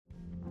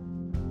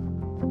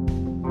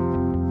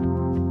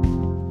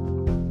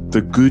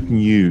the good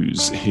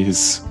news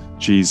is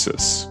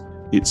Jesus.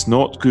 It's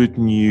not good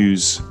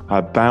news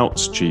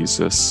about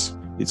Jesus.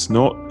 It's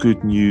not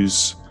good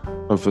news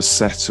of a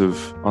set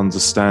of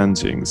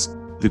understandings.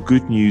 The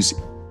good news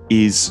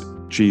is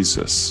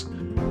Jesus.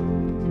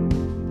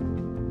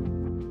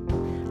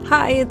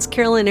 Hi, it's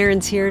Carolyn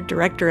Ahrens here,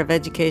 Director of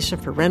Education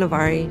for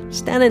Renovare,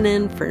 standing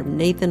in for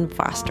Nathan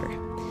Foster.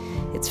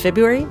 It's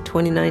February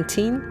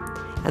 2019,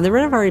 and the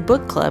Renovare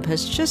Book Club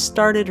has just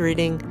started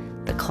reading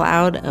The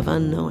Cloud of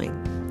Unknowing.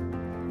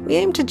 We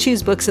aim to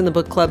choose books in the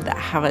book club that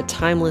have a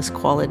timeless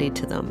quality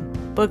to them,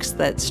 books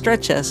that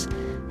stretch us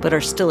but are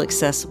still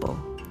accessible.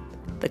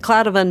 The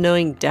Cloud of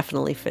Unknowing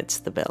definitely fits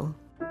the bill.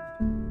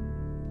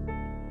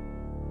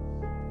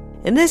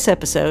 In this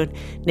episode,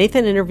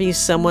 Nathan interviews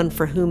someone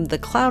for whom The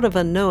Cloud of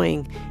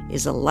Unknowing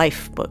is a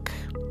life book.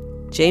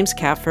 James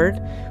Catford,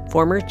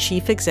 former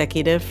chief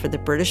executive for the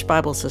British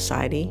Bible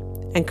Society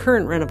and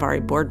current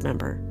Renovare board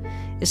member,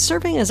 is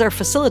serving as our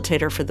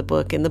facilitator for the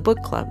book in the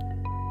book club.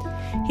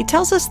 He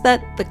tells us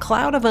that The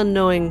Cloud of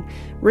Unknowing,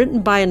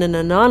 written by an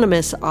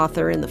anonymous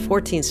author in the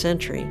 14th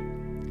century,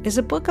 is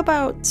a book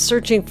about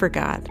searching for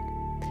God.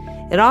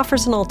 It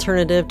offers an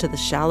alternative to the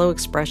shallow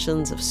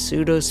expressions of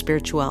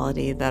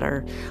pseudo-spirituality that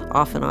are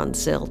often on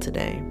sale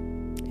today.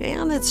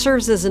 And it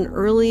serves as an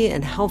early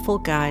and helpful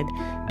guide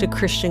to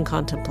Christian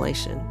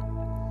contemplation.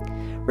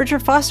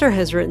 Richard Foster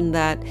has written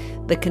that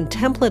the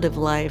contemplative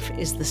life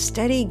is the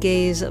steady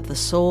gaze of the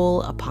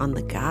soul upon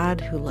the God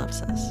who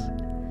loves us.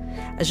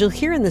 As you'll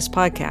hear in this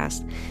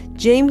podcast,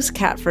 James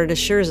Catford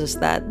assures us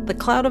that The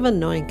Cloud of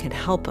Unknowing can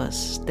help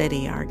us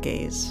steady our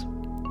gaze.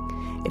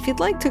 If you'd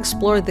like to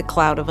explore The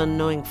Cloud of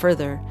Unknowing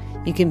further,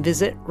 you can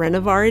visit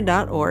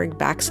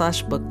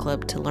renovare.org/book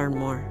club to learn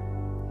more.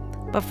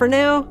 But for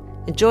now,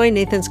 enjoy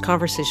Nathan's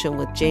conversation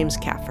with James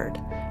Catford,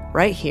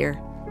 right here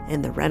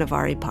in the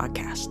Renovare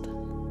podcast.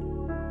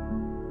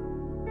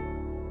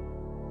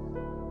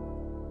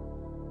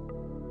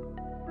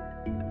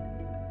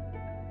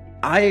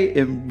 I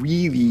am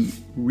really,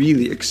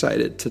 really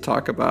excited to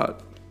talk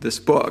about this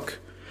book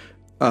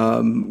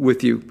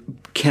with you.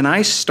 Can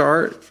I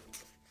start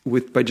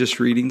by just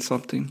reading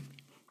something?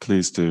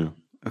 Please do.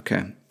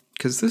 Okay.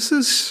 Because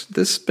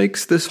this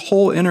makes this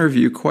whole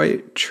interview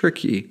quite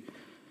tricky.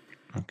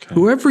 Okay.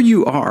 Whoever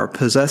you are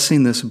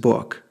possessing this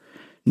book,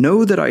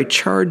 know that I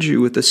charge you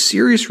with a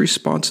serious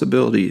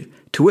responsibility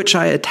to which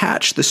I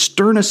attach the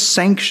sternest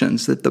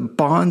sanctions that the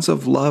bonds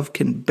of love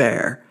can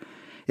bear.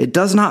 It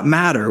does not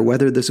matter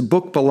whether this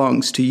book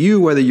belongs to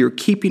you, whether you're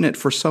keeping it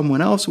for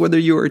someone else, whether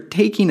you are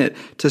taking it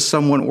to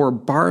someone or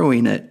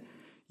borrowing it.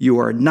 You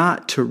are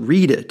not to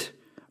read it,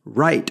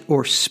 write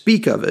or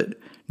speak of it,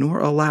 nor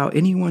allow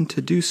anyone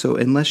to do so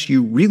unless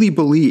you really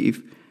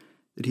believe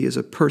that he is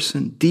a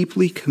person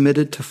deeply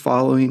committed to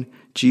following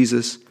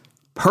Jesus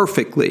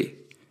perfectly.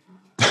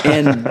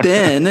 And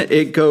then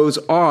it goes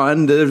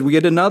on, we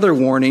get another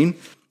warning.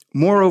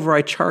 Moreover,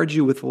 I charge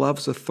you with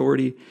love's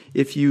authority.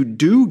 If you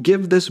do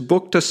give this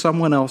book to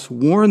someone else,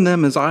 warn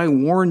them as I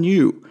warn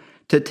you,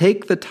 to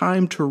take the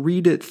time to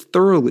read it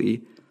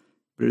thoroughly.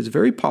 But it is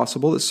very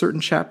possible that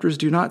certain chapters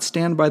do not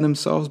stand by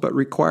themselves, but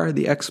require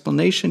the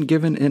explanation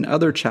given in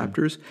other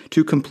chapters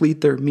to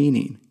complete their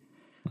meaning.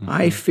 Mm-hmm.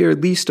 I fear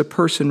lest a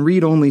person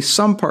read only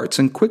some parts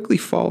and quickly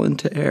fall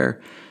into error.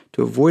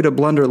 To avoid a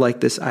blunder like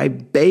this, I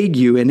beg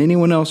you and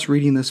anyone else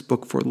reading this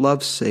book for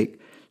love's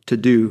sake to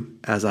do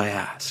as I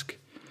ask.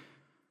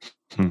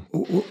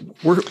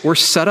 We're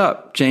set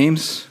up,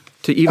 James,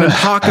 to even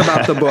talk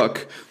about the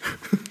book.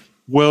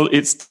 Well,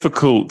 it's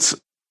difficult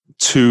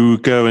to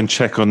go and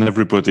check on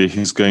everybody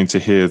who's going to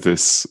hear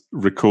this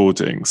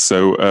recording.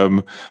 So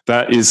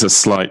that is a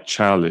slight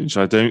challenge.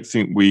 I don't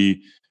think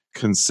we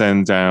can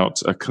send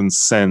out a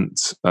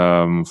consent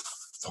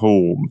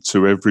form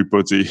to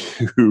everybody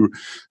who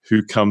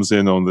comes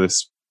in on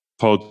this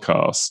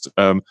podcast.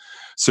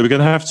 So we're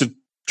going to have to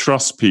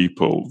trust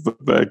people that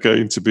they're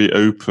going to be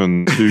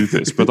open to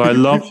this. But I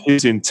love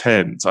his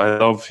intent. I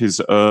love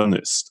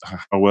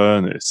how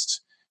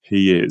earnest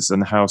he is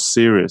and how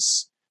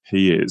serious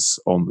he is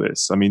on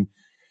this. I mean,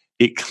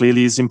 it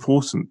clearly is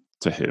important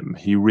to him.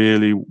 He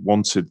really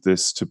wanted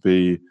this to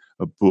be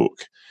a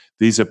book.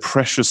 These are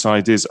precious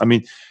ideas. I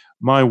mean,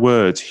 my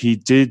word, he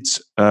did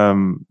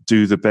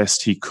do the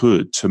best he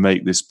could to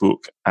make this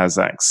book as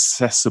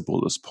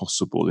accessible as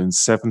possible in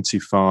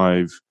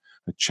 75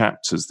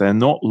 chapters. They're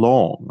not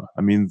long.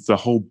 I mean, the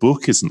whole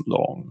book isn't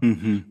long,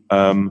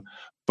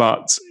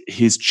 but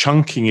he's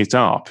chunking it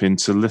up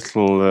into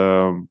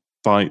little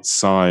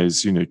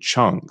bite-sized,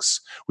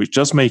 chunks, which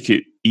does make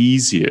it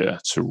easier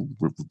to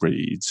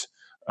read.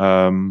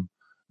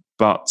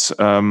 But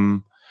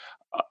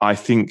I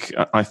think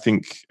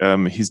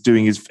he's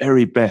doing his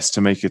very best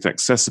to make it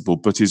accessible,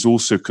 but he's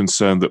also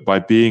concerned that by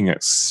being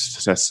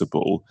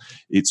accessible,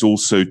 it's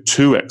also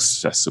too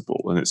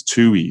accessible and it's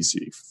too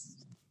easy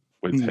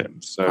with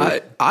him. So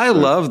I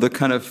love the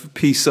kind of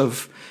piece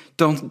of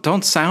don't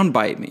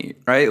soundbite me,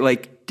 right?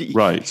 Like,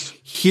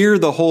 hear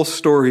the whole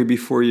story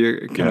before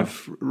you kind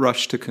of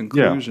rush to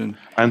conclusion.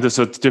 Yeah. And there's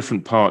a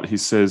different part. He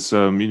says,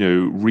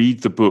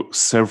 read the book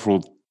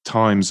several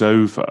times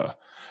over.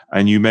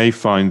 And you may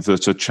find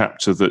that a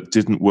chapter that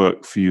didn't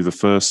work for you the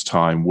first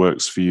time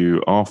works for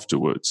you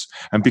afterwards.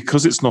 And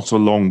because it's not a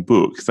long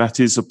book, that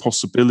is a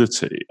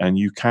possibility, and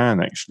you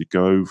can actually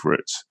go over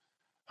it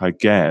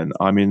again.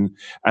 I mean,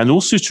 and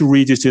also to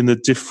read it in a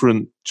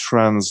different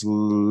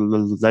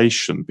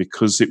translation,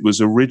 because it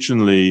was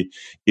originally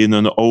in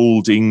an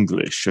Old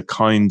English, a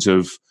kind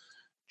of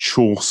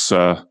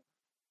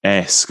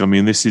Chaucer-esque. I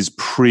mean, this is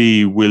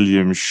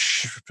pre-William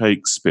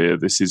Shakespeare.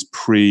 This is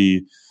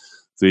pre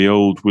the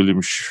old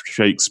William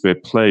Shakespeare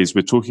plays.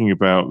 We're talking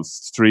about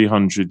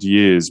 300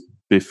 years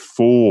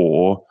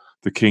before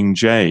the King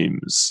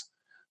James.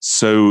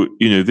 So,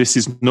 this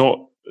is not,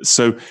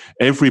 so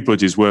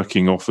everybody's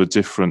working off a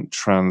different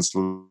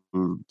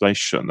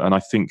translation. And I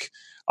think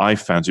I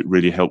found it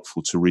really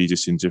helpful to read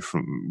it in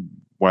different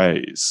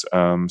ways.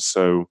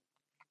 The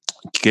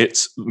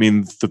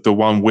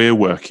one we're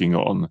working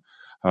on,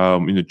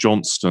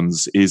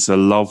 Johnston's, is a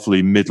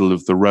lovely middle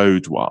of the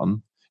road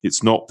one.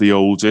 It's not the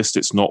oldest,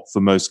 it's not the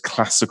most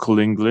classical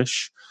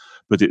English,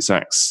 but it's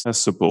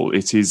accessible.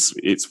 It's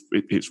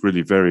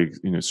really very,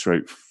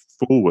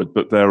 straightforward,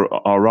 but there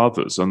are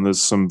others, and there's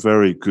some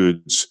very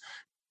good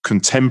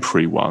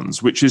contemporary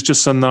ones, which is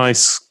just a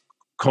nice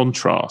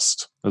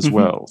contrast as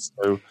well.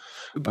 So,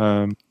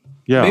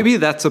 Maybe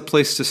that's a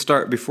place to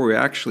start before we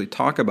actually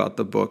talk about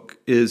the book,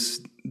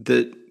 is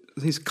that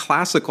these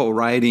classical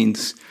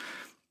writings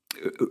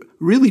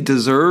really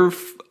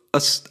deserve a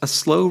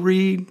slow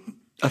read,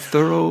 a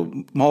thorough,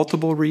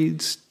 multiple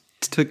reads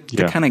to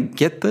kind of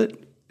get that?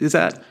 Is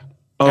that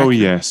accurate?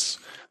 Yes.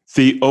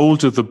 The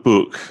older the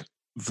book,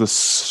 the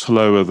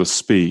slower the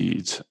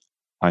speed,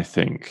 I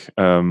think.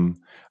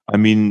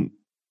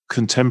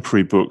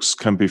 Contemporary books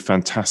can be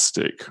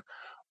fantastic.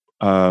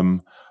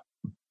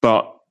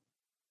 But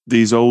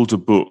these older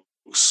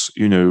books,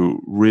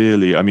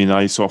 really,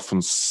 I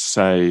often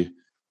say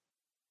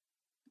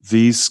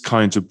these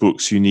kinds of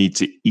books you need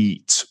to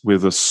eat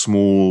with a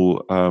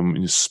small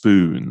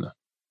spoon,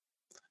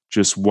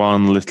 just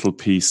one little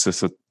piece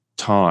at a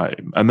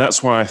time. And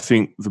that's why I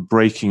think the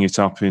breaking it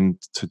up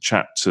into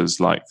chapters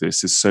like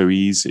this is so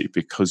easy,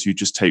 because you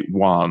just take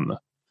one.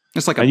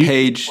 It's like a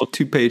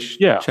two-page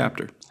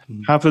chapter.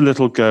 Have a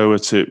little go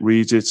at it,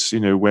 read it,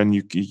 when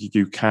you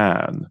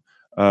can,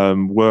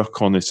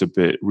 work on it a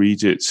bit,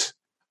 read it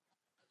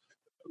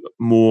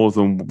more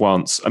than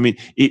once.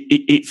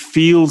 It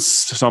feels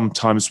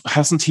sometimes,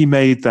 hasn't he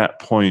made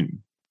that point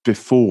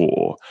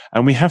before?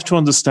 And we have to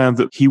understand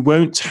that he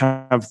won't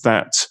have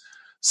that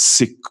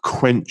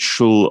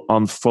sequential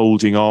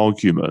unfolding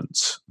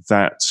argument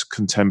that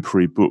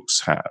contemporary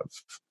books have.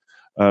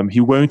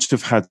 He won't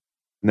have had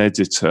an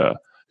editor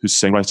who's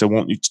saying, right, I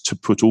want you to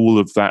put all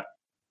of that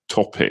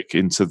topic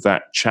into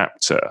that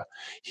chapter.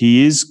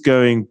 He is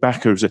going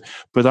back over it,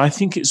 but I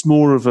think it's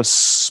more of a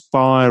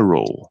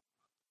spiral.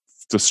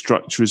 The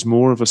structure is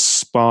more of a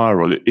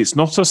spiral. It's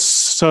not a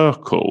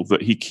circle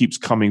that he keeps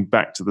coming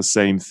back to the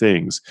same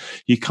things.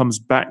 He comes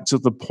back to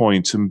the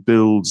point and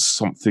builds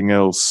something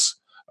else,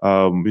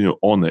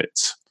 on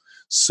it.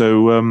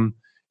 So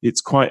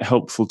it's quite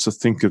helpful to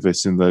think of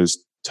it in those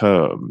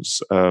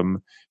terms.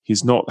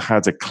 He's not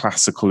had a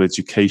classical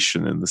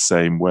education in the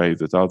same way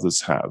that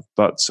others have,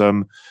 but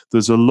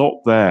there's a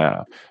lot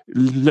there.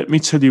 Let me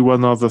tell you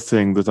one other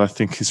thing that I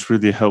think is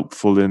really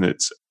helpful in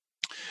it.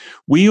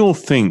 We all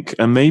think,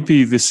 and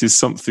maybe this is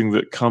something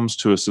that comes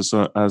to us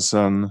as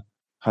an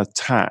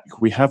attack,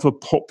 we have a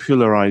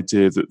popular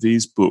idea that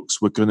these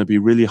books were going to be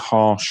really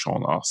harsh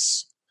on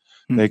us.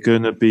 They're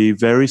going to be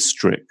very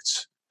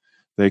strict.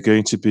 They're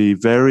going to be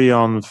very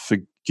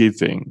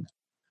unforgiving.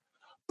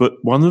 But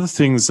one of the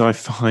things I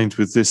find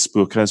with this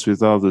book, as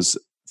with others,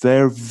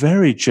 they're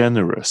very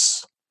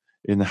generous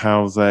in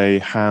how they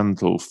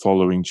handle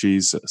following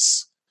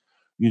Jesus.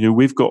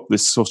 We've got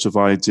this sort of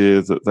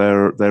idea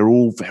that they're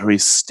all very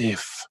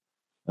stiff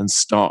and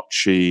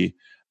starchy,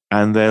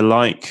 and they're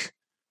like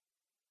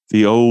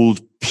the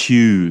old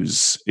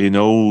pews in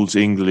old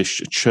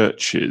English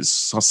churches.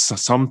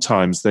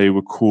 Sometimes they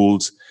were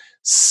called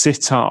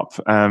sit up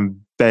and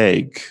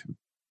beg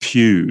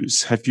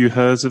pews. Have you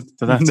heard of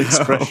that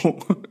expression?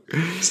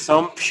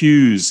 Some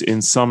pews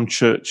in some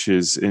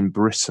churches in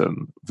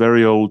Britain,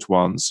 very old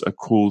ones, are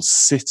called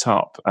sit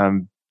up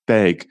and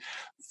beg.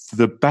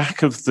 The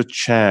back of the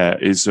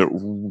chair is at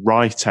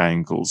right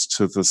angles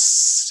to the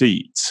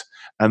seat,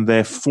 and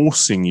they're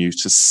forcing you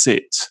to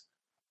sit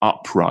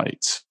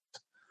upright.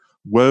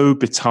 Woe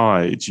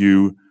betide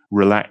you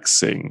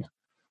relaxing.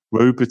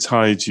 Woe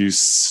betide you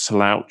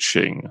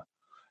slouching.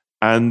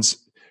 And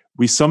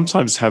we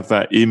sometimes have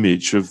that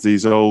image of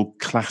these old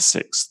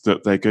classics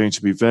that they're going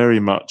to be very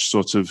much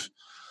sort of,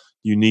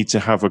 you need to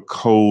have a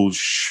cold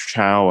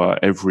shower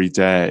every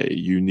day.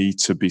 You need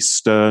to be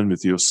stern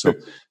with yourself.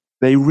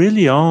 They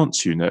really aren't,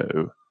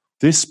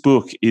 This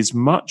book is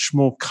much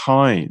more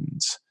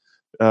kind,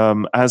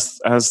 as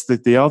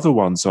the other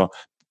ones are.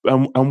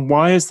 And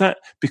why is that?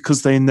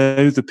 Because they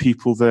know the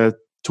people they're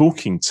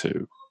talking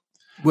to.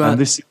 Well,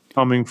 and this is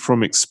coming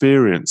from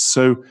experience.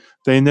 So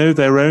they know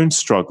their own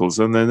struggles,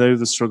 and they know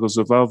the struggles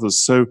of others.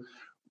 So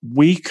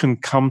we can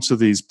come to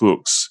these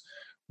books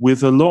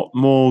with a lot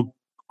more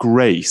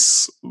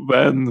grace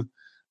than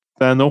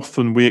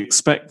often we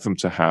expect them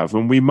to have.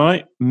 And we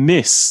might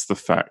miss the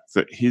fact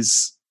that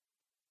he's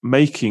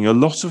making a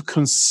lot of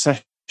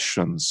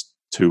concessions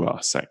to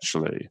us,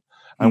 actually.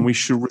 And we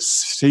should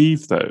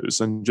receive those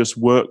and just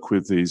work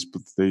with these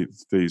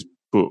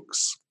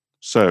books.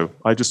 So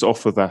I just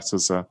offer that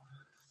as a...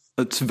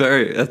 That's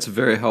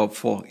very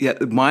helpful. Yeah,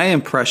 my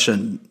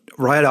impression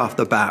right off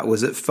the bat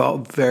was it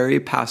felt very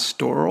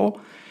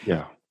pastoral.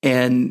 Yeah.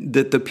 And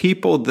that the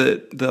people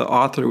that the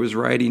author was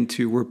writing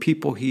to were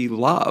people he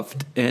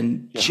loved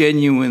and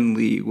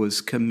genuinely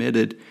was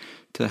committed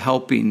to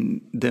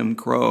helping them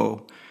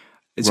grow.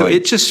 And so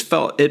it just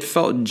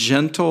felt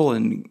gentle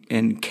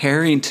and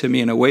caring to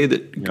me in a way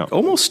that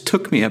almost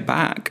took me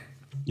aback.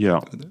 Yeah.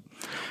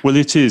 Well,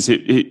 it is.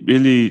 It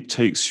really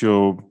takes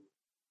your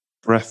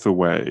breath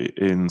away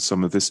in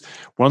some of this.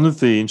 One of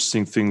the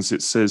interesting things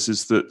it says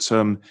is that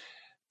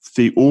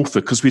the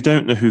author, because we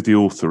don't know who the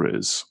author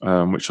is,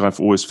 which I've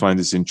always find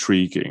is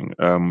intriguing.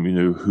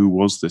 Who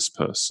was this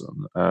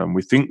person?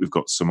 We think we've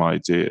got some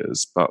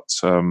ideas, but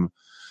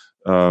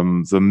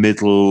the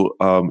middle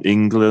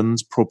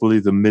England, probably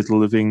the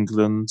middle of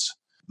England,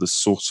 the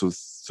sort of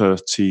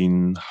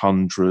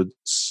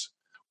 1300s.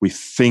 We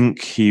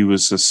think he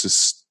was a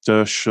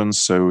Cistercian,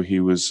 so he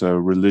was a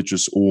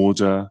religious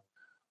order.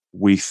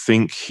 We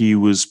think he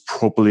was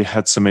probably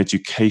had some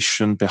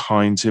education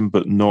behind him,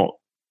 but not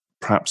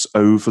perhaps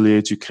overly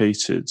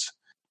educated.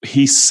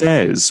 He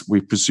says,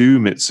 we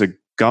presume it's a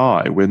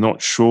guy. We're not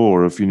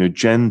sure of,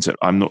 gender.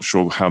 I'm not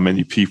sure how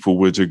many people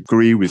would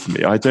agree with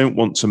me. I don't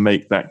want to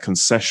make that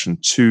concession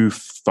too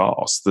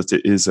fast that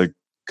it is a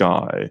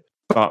guy.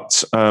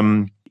 But,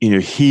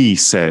 he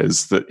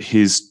says that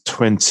he's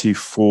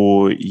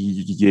 24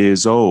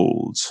 years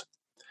old,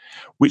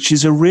 which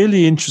is a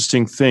really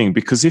interesting thing,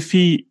 because if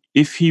he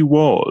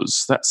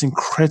was, that's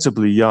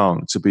incredibly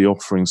young to be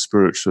offering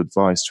spiritual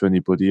advice to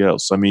anybody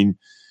else. I mean,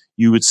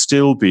 you would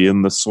still be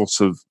in the sort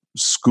of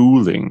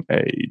schooling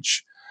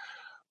age,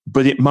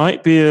 but it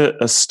might be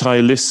a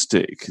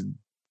stylistic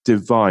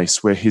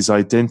device where he's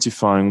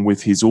identifying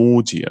with his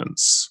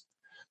audience.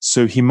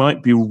 So he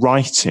might be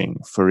writing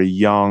for a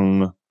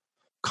young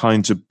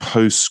kind of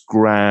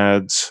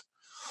post-grad,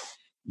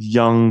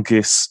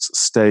 youngest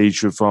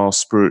stage of our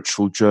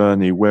spiritual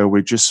journey where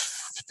we're just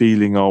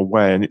feeling our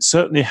way. And it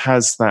certainly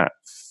has that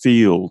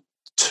feel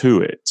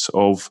to it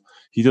of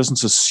he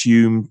doesn't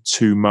assume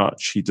too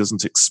much. He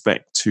doesn't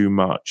expect too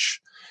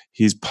much.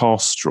 He's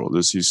pastoral,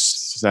 as you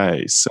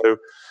say. So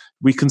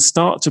we can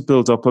start to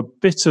build up a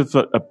bit of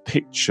a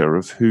picture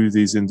of who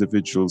these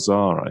individuals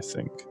are, I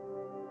think.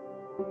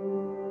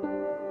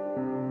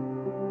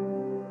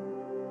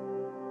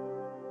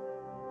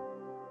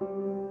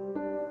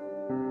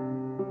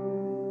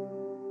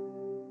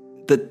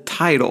 The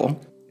title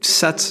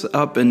sets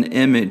up an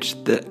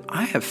image that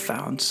I have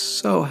found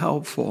so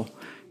helpful.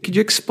 Could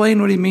you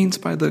explain what he means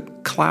by the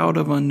cloud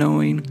of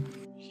unknowing?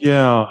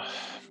 Yeah.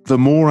 The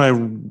more I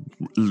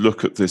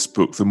look at this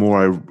book, the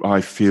more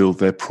I feel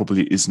there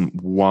probably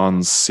isn't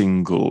one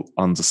single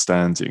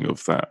understanding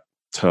of that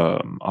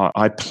term.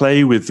 I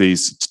play with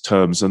these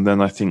terms and then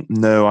I think,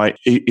 no,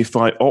 if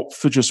I opt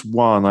for just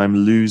one, I'm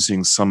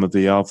losing some of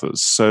the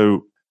others.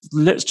 So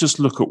let's just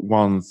look at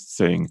one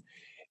thing.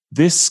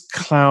 This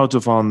cloud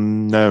of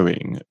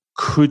unknowing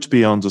could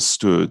be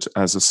understood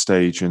as a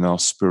stage in our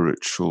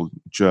spiritual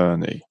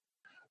journey.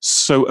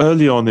 So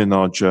early on in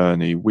our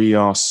journey, we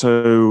are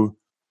so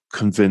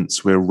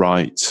convinced we're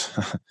right.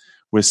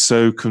 We're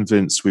so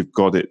convinced we've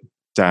got it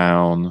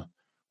down.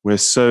 We're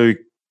so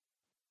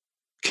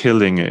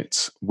killing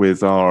it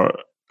with our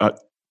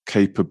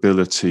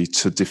capability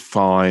to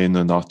define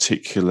and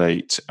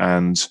articulate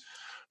and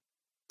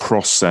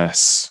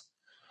process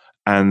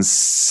and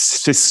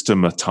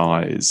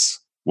systematize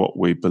what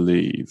we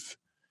believe.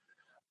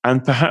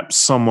 And perhaps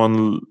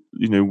someone,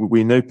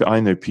 I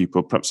know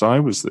people, perhaps I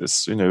was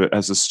this,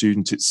 as a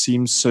student, it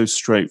seems so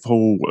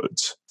straightforward.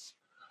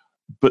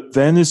 But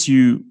then as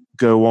you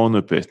go on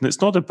a bit, and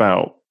it's not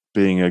about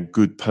being a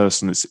good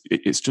person,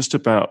 it's just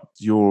about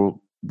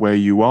where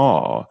you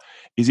are,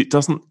 is it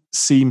doesn't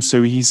seem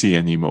so easy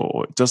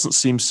anymore. It doesn't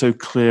seem so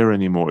clear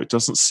anymore. It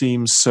doesn't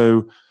seem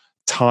so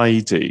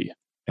tidy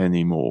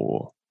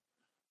anymore.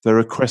 There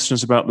are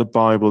questions about the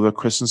Bible. There are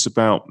questions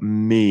about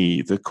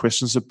me. There are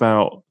questions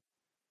about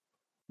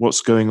what's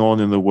going on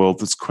in the world.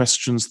 There's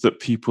questions that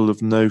people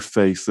of no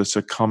faith that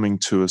are coming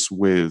to us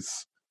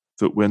with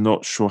that we're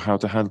not sure how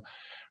to handle.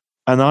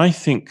 And I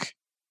think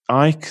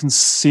I can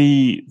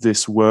see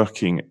this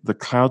working. The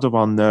cloud of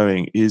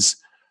unknowing is,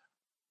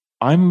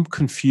 I'm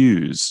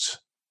confused.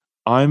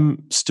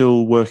 I'm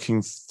still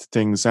working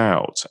things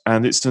out.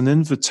 And it's an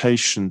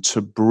invitation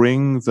to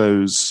bring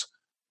those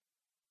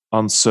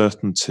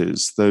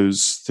uncertainties,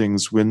 those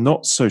things we're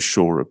not so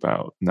sure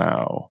about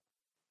now,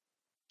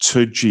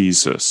 to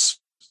Jesus,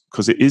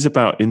 because it is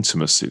about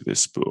intimacy,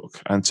 this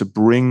book, and to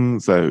bring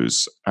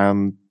those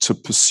and to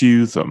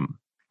pursue them.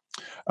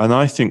 And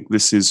I think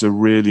this is a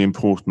really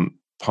important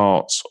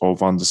part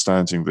of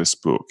understanding this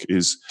book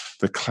is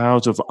the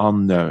cloud of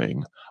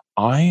unknowing.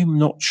 I'm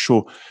not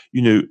sure,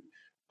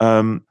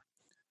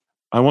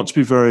 I want to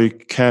be very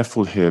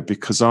careful here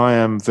because I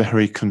am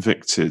very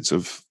convicted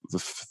of the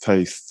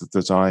faith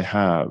that I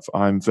have.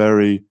 I'm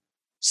very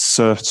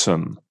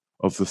certain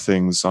of the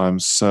things I'm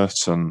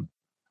certain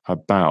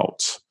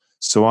about.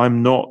 So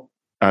I'm not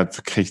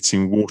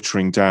advocating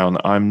watering down.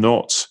 I'm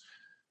not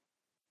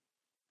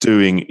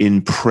doing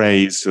in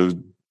praise of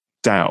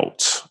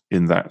doubt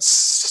in that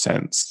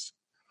sense.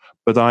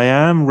 But I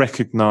am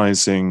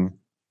recognizing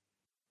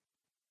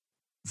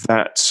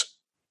that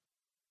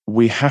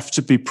we have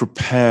to be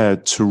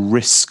prepared to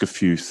risk a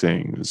few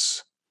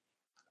things.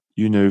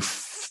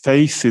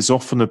 Faith is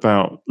often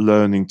about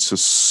learning to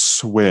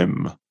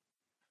swim,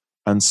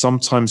 and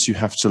sometimes you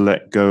have to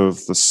let go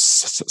of the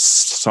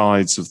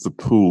sides of the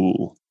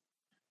pool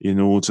in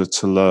order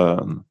to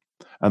learn.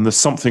 And there's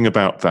something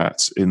about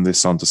that in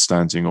this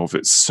understanding of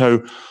it.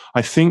 So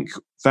I think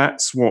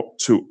that's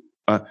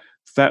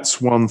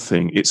that's one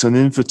thing. It's an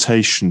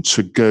invitation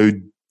to go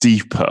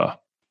deeper.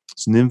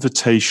 It's an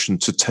invitation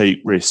to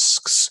take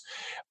risks.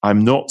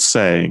 I'm not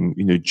saying,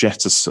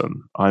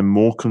 jettison. I'm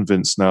more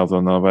convinced now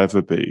than I've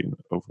ever been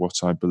of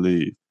what I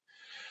believe.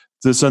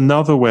 There's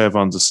another way of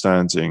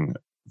understanding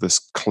this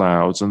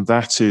cloud, and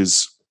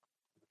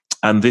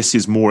this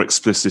is more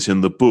explicit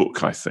in the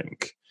book, I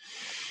think,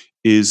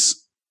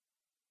 is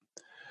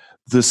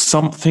there's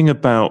something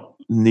about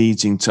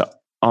needing to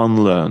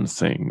unlearn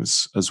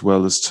things as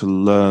well as to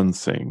learn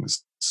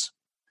things.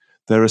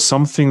 There are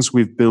some things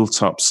we've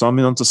built up, some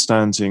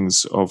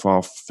understandings of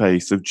our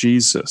faith, of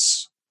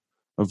Jesus,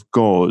 of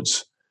God,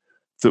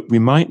 that we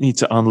might need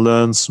to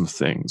unlearn some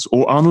things,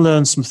 or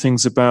unlearn some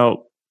things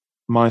about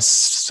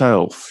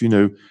myself.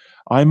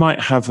 I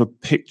might have a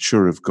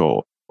picture of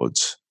God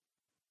that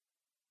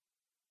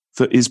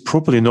is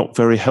probably not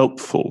very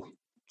helpful.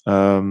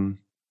 One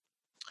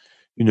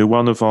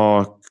of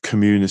our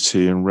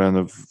community in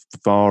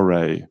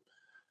Renovare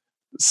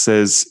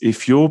says,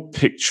 if your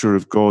picture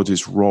of God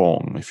is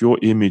wrong, if your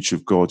image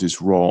of God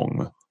is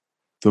wrong,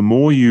 the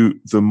more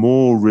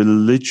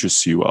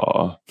religious you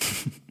are,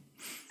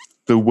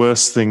 the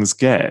worse things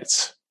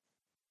get.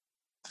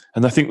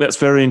 And I think that's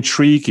very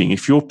intriguing.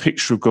 If your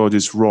picture of God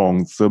is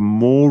wrong, the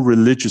more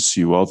religious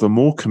you are, the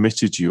more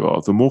committed you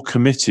are, the more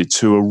committed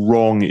to a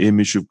wrong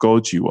image of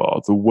God you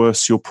are, the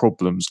worse your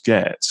problems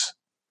get.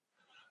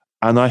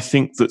 And I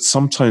think that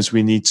sometimes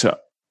we need to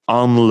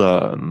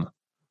unlearn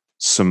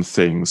some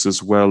things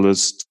as well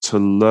as to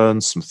learn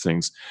some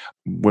things.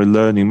 We're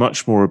learning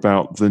much more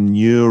about the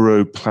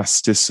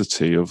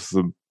neuroplasticity of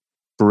the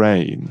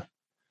brain.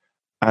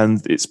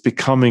 And it's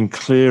becoming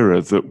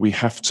clearer that we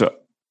have to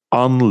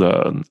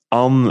unknow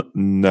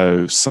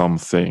some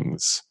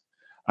things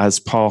as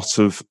part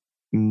of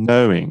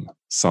knowing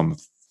some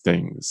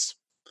things.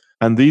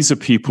 And these are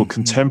people,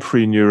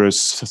 contemporary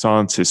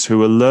neuroscientists,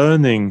 who are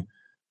learning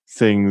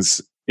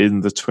things in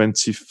the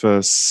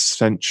 21st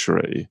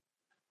century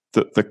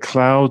that the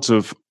cloud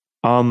of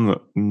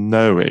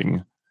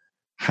unknowing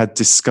had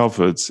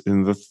discovered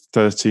in the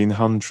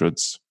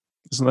 1300s.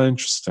 Isn't that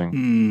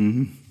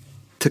interesting?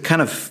 To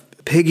kind of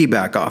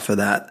piggyback off of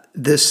that,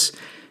 this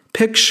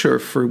picture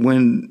for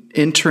when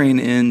entering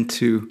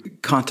into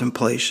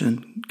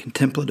contemplation,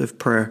 contemplative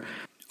prayer,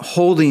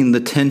 holding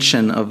the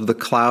tension of the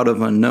cloud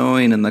of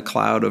unknowing and the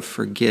cloud of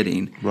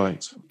forgetting.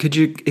 Right. Could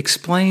you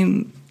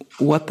explain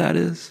what that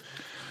is?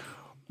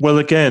 Well,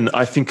 again,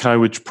 I think I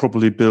would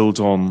probably build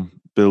on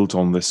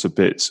this a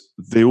bit.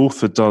 The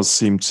author does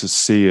seem to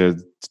see a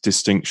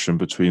distinction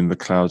between the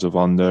cloud of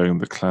unknowing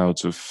and the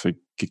cloud of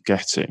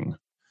forgetting.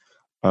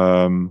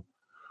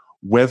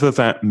 Whether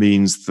that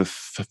means the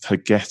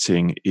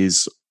forgetting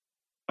is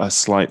a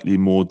slightly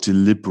more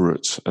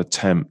deliberate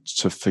attempt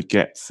to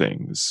forget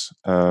things,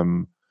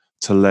 to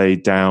lay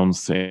down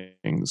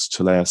things,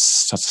 to lay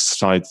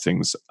aside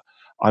things,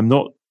 I'm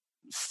not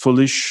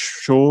fully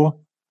sure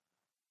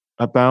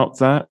about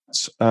that.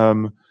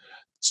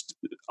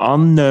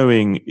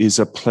 Unknowing is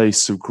a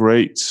place of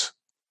great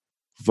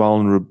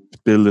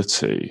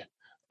vulnerability.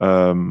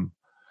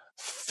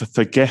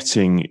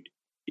 Forgetting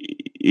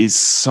is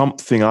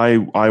something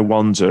I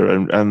wonder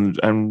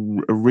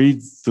and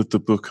read the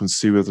book and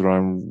see whether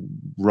I'm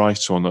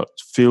right or not.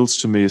 Feels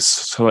to me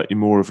slightly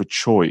more of a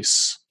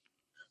choice.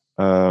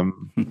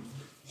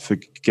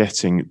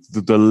 Forgetting,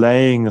 the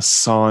laying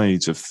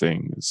aside of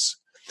things.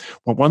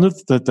 Well, one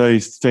of the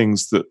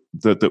things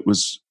that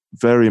was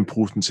very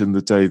important in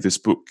the day this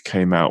book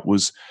came out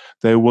was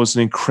there was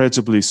an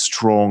incredibly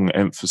strong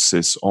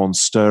emphasis on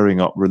stirring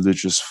up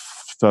religious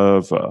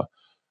fervor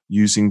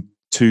using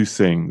two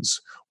things.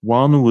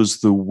 One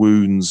was the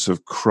wounds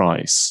of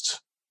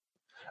Christ,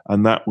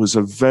 and that was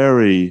a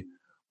very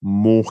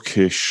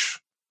mawkish,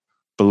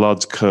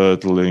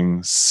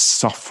 blood-curdling,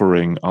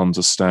 suffering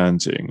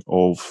understanding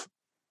of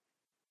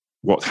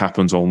what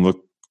happened on the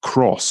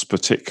cross,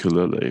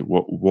 particularly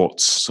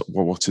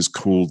what is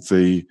called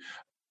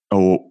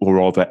or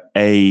rather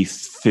a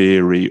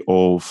theory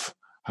of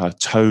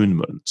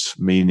atonement,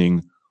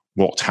 meaning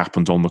what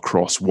happened on the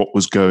cross, what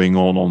was going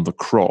on the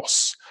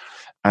cross,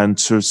 and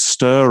to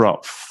stir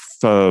up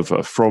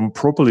fervor from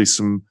probably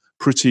some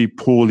pretty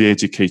poorly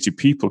educated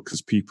people,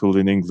 because people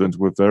in England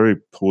were very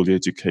poorly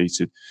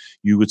educated.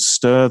 You would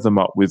stir them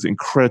up with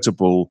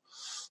incredible,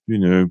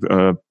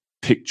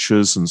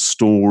 pictures and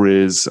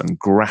stories and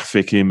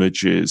graphic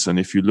images. And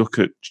if you look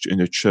at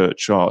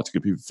church art, it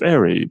could be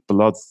very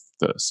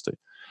bloodthirsty.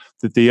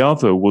 The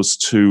other was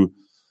to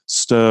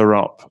stir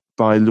up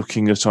by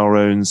looking at our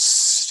own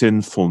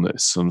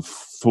sinfulness and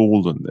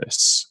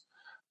fallenness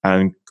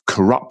and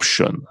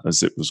corruption,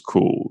 as it was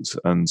called,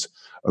 and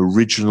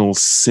original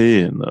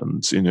sin,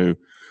 and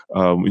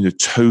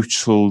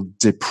total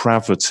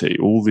depravity.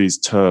 All these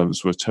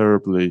terms were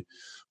terribly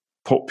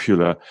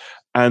popular,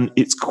 and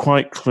it's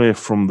quite clear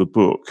from the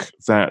book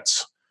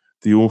that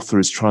the author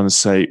is trying to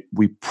say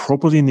we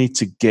probably need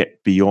to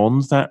get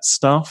beyond that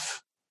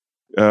stuff.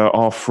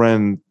 Our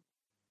friend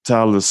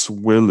Dallas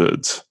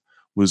Willard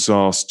was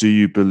asked, "Do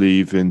you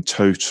believe in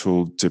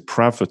total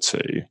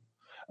depravity?"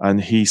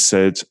 And he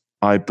said,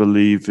 "I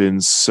believe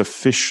in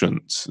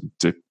sufficient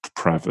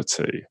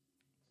depravity."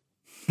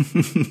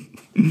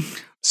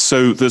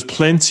 So there's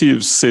plenty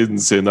of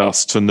sins in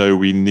us to know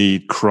we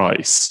need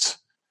Christ.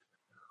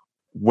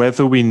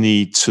 Whether we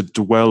need to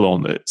dwell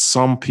on it,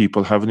 some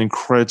people have an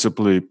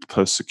incredibly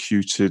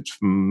persecuted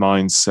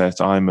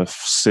mindset. I'm a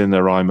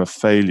sinner, I'm a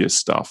failure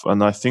stuff.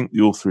 And I think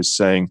the author is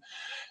saying,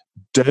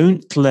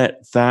 don't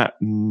let that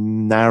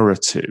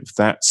narrative,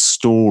 that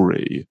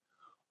story,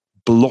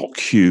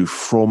 block you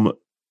from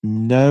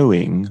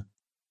knowing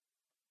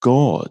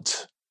God,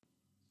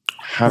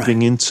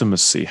 having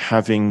intimacy,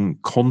 having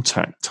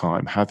contact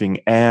time, having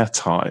air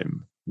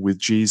time with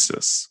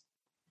Jesus.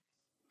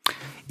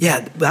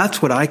 Yeah,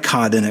 that's what I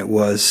caught in it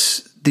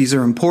was these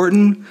are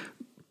important,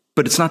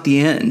 but it's not the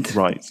end.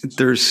 Right.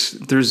 There's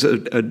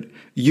a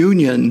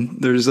union,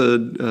 there's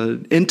a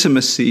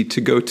intimacy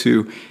to go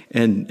to,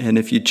 and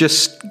if you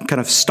just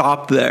kind of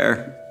stop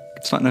there,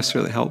 it's not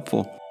necessarily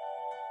helpful.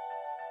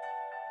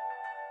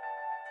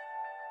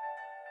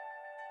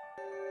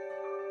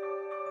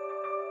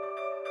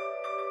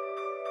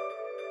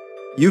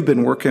 You've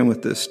been working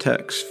with this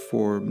text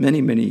for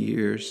many, many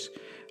years.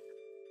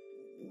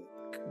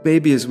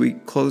 Maybe as we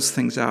close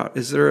things out,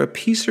 is there a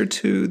piece or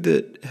two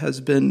that has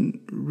been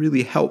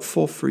really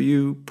helpful for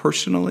you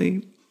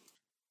personally?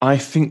 I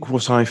think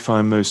what I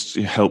find most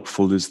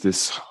helpful is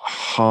this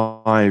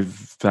high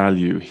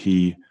value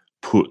he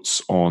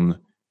puts on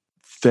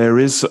there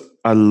is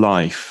a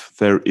life,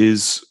 there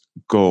is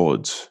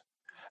God,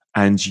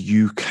 and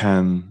you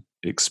can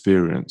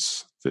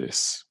experience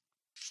this.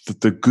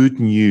 The good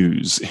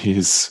news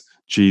is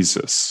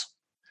Jesus.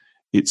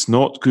 It's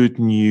not good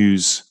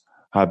news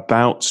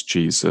about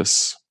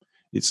Jesus.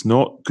 It's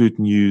not good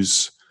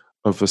news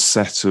of a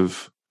set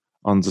of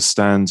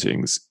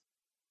understandings.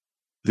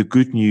 The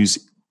good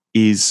news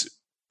is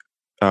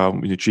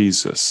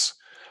Jesus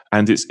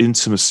and its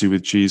intimacy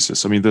with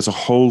Jesus. I mean, there's a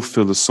whole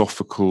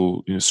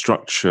philosophical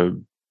structure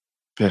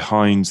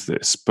behind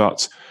this,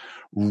 but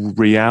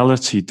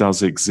reality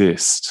does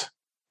exist.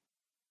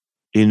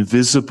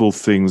 Invisible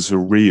things are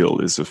real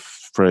is a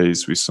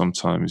phrase we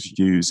sometimes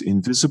use.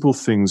 Invisible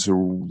things are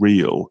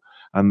real.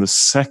 And the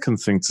second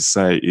thing to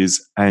say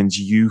is, and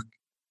you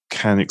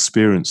can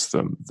experience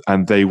them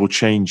and they will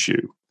change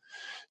you.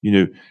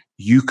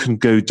 You can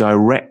go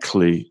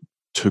directly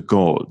to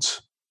God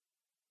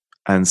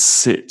and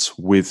sit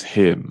with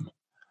him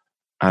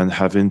and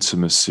have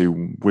intimacy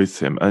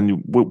with him.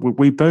 And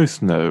we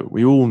both know,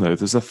 we all know,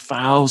 there's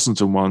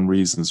 1,001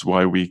 reasons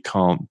why we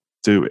can't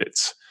do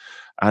it.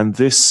 And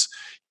this,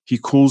 he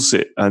calls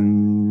it a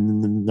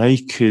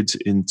naked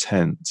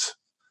intent.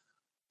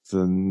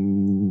 The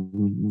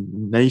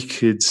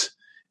naked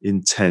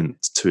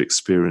intent to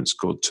experience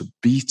God, to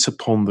beat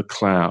upon the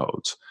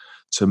cloud,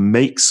 to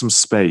make some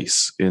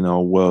space in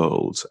our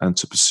world and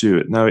to pursue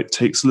it. Now, it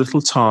takes a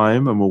little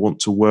time and we'll want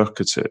to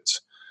work at it,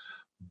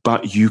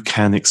 but you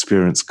can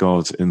experience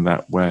God in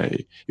that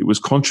way. It was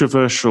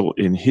controversial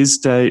in his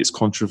day, it's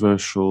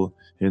controversial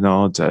in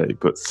our day,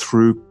 but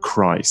through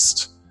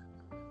Christ,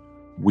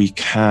 we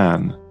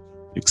can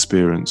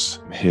experience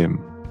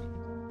him.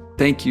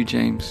 Thank you,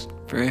 James.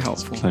 Very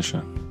helpful. It's a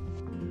pleasure.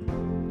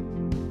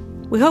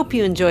 We hope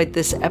you enjoyed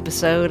this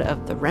episode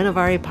of the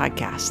Renovari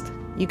podcast.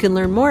 You can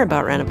learn more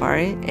about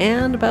Renovari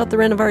and about the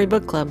Renovari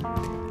Book Club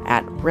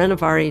at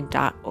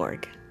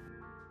renovari.org.